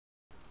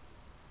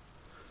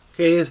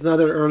Okay, it's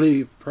another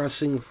early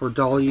pressing for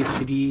Dolly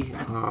CD,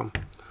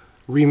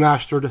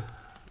 remastered.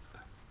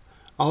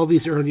 All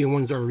these early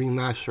ones are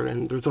remastered,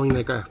 and there's only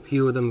like a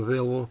few of them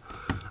available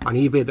on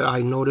eBay that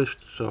I noticed.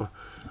 So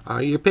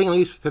you're paying at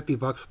least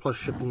 $50 plus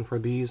shipping for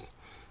these.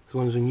 This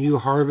one's a New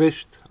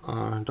Harvest,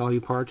 Dolly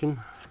Parton.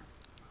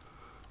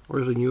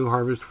 Or is a New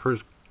Harvest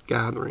First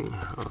Gathering.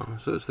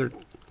 So it's their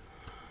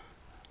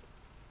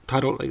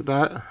titled like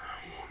that.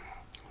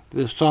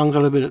 The song's a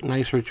little bit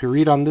nicer to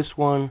read on this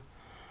one.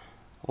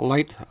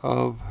 Light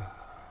of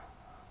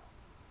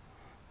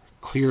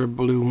Clear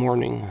Blue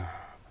Morning.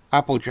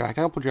 Applejack,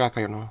 I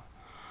don't know.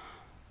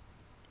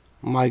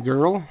 My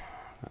Girl.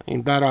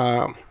 Ain't that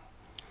a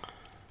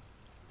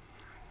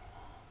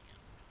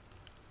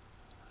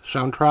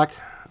soundtrack?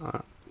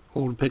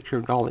 Old picture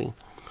of Dolly.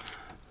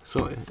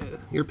 So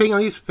you're paying at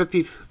least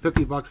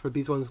 $50 for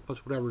these ones, plus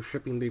whatever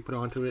shipping they put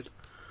onto it.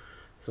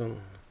 So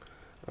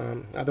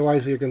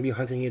otherwise you're going to be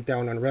hunting it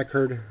down on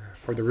record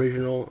for the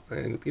original,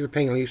 and you're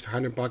paying at least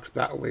 $100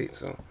 that way.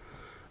 So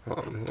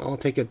I'll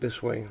take it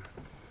this way.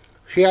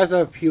 She has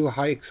a few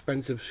high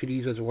expensive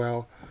CDs as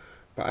well,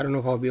 but I don't know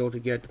if I'll be able to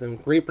get to them.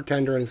 Great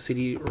Pretender and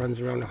CD runs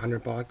around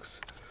 $100.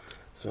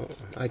 So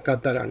I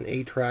got that on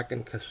 8-track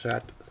and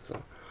cassette.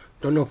 So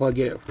don't know if I'll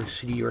get it for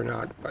CD or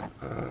not, but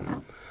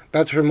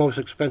that's her most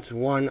expensive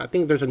one. I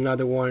think there's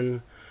another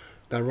one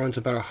that runs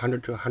about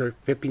 $100 to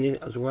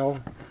 $150 as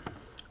well.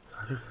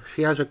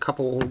 She has a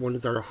couple old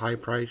ones that are high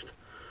priced,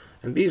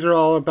 and these are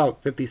all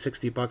about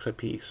 $50-60 a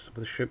piece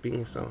with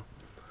shipping. So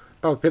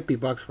about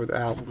 $50 for the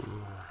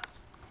album.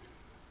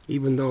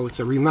 Even though it's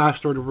a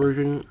remastered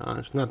version,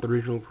 it's not the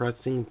original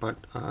pressing, but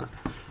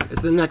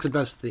it's the next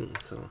best thing.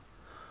 So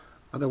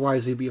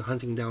otherwise you'd be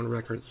hunting down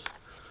records,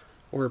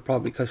 or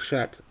probably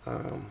cassette,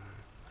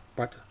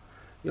 but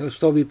you'll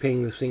still be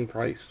paying the same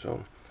price.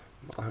 So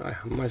I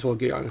might as well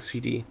get it on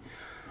CD.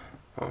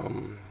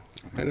 And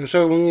there's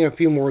only a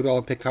few more that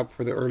I'll pick up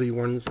for the early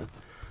ones.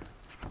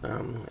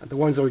 The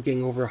ones that are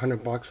getting over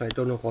 $100, I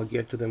don't know if I'll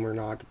get to them or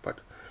not, but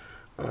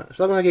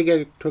something I can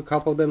get to a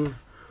couple of them.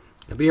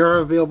 They are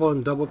available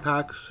in double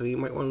packs, so you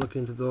might want to look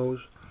into those.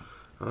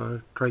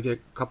 Try to get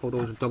a couple of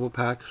those double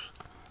packs.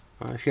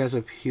 She has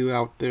a few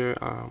out there,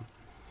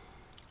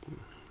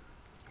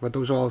 but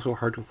those are also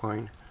hard to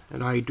find.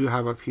 And I do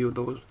have a few of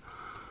those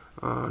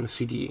on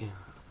CD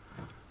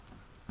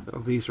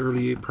of these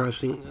early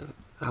pressing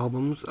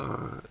albums.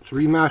 It's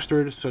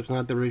remastered, so it's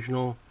not the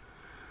original.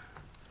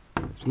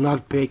 It's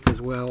not fake as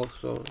well,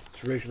 so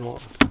it's original.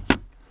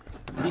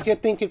 You can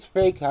think it's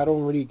fake. I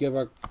don't really give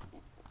a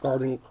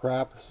garden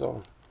crap,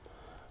 so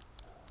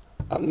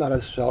I'm not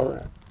a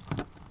seller.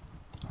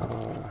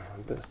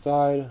 This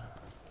side,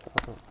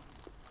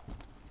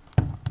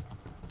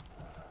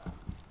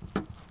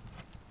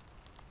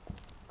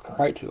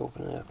 try to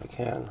open it if I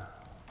can.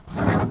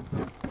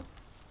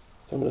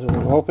 Some doesn't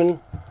want to open.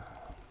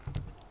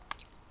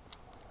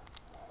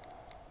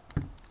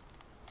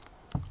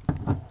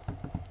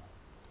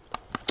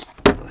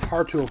 It's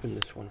hard to open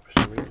this one for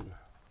some reason.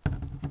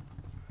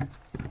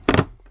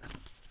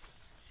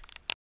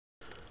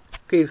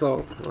 Okay,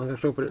 so I'll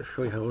just open it and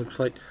show you how it looks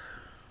like.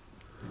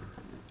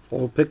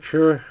 Old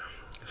picture,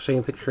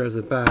 same picture as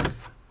the back.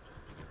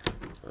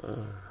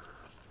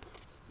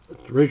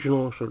 It's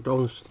original, so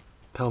don't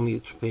tell me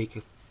it's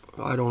fake.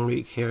 I don't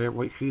really care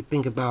what you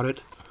think about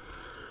it.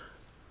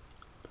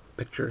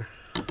 Picture.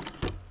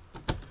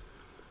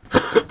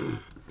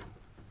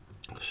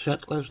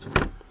 Set list.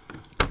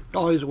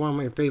 Always one of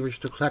my favorites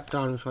to collect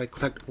on, so I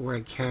collect where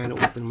I can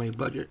within my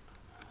budget.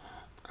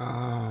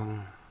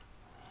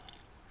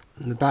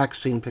 In the back,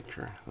 same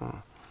picture.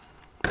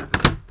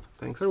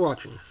 Thanks for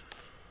watching.